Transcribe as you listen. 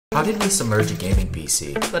How did we submerge a gaming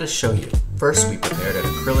PC? Let us show you. First, we prepared an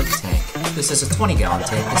acrylic tank. This is a 20-gallon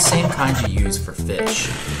tank, the same kind you use for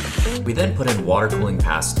fish. We then put in water cooling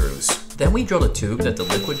pass-throughs. Then we drilled a tube that the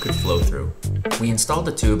liquid could flow through. We installed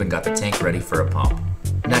the tube and got the tank ready for a pump.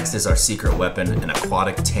 Next is our secret weapon, an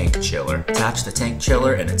aquatic tank chiller. Attach the tank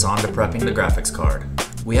chiller and it's on to prepping the graphics card.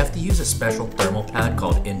 We have to use a special thermal pad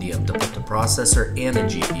called indium to put the processor and the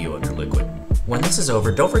GPU under liquid. When this is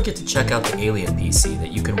over, don't forget to check out the alien PC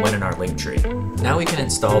that you can win in our link tree. Now we can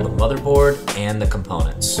install the motherboard and the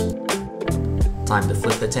components. Time to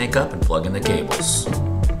flip the tank up and plug in the cables.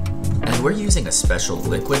 And we're using a special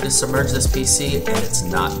liquid to submerge this PC, and it's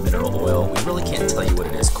not mineral oil. We really can't tell you what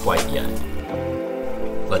it is quite yet.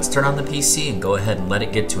 Let's turn on the PC and go ahead and let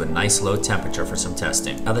it get to a nice low temperature for some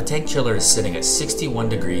testing. Now the tank chiller is sitting at 61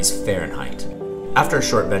 degrees Fahrenheit. After a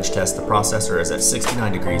short bench test, the processor is at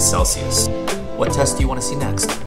 69 degrees Celsius. What test do you want to see next?